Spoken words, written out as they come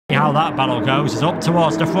How that battle goes is up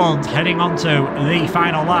towards the front, heading onto the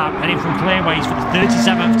final lap, heading through clearways for the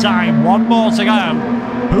 37th time. One more to go.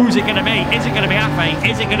 Who's it going to be? Is it going to be Aphelion?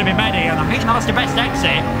 Is it going to be Mehdi? And I think that's the best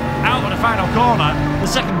exit out of the final corner.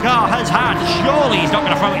 The second car has had. Surely he's not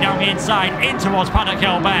going to throw it down the inside in towards Paddock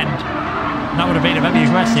Hill Bend. That would have been a very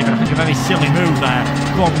aggressive and I think a very silly move there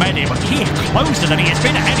from Mehdi, but he is closer than he has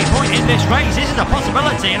been at any point in this race. This is a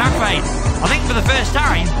possibility, and Aphelion, I think for the first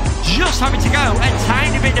time, just having to go a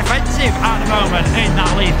tiny bit defensive at the moment in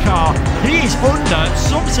that lead car. He is under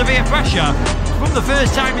some severe pressure from the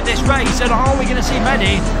first time in this race, and are we going to see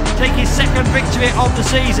Mehdi take his second victory of the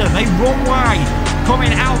season? They run wide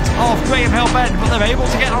coming out of Graham Hill Bend, but they're able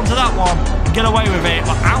to get onto that one and get away with it.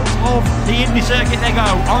 But out of the Indy circuit they go,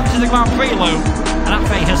 onto the Grand Prix loop, and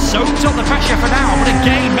Aphelion has soaked up the pressure for now, but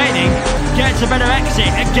again Mehdi gets a better exit.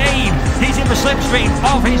 Again, he's in the slipstream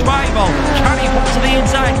of his rival. Can he pull to the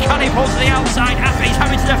inside? Can he pull to the outside? Aphelion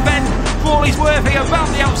having to defend for all he's worth here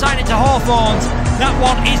around the outside into Hawthorns. That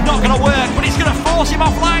one is not going to work, but it's going to force him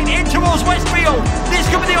offline in towards Westfield. This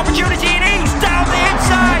could be the opportunity, and he's down the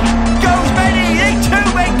inside. Goes Mehdi, they two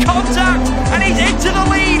make contact, and he's into the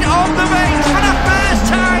lead of the race for the first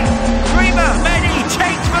time. Prima Mehdi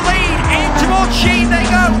takes the lead in towards Sheen. They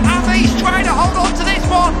go. Aphey's trying to hold on to this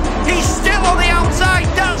one. He's still on the outside.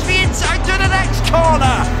 That's the inside to the next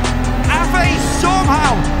corner. Aphey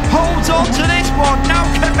somehow holds on to this one. Now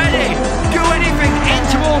can Mehdi do anything in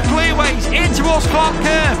towards clearways, in towards Clark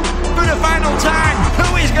Curve for the final time?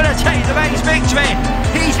 Who is going to take the race victory?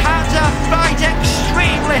 He's had to fight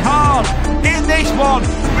extremely hard in this one,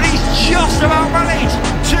 but he's just about managed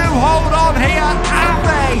to hold on here.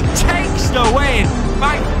 Aphey takes the win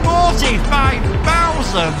by 45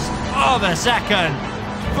 thousandths of a second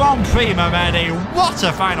from Prima Mehdi. What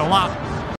a final lap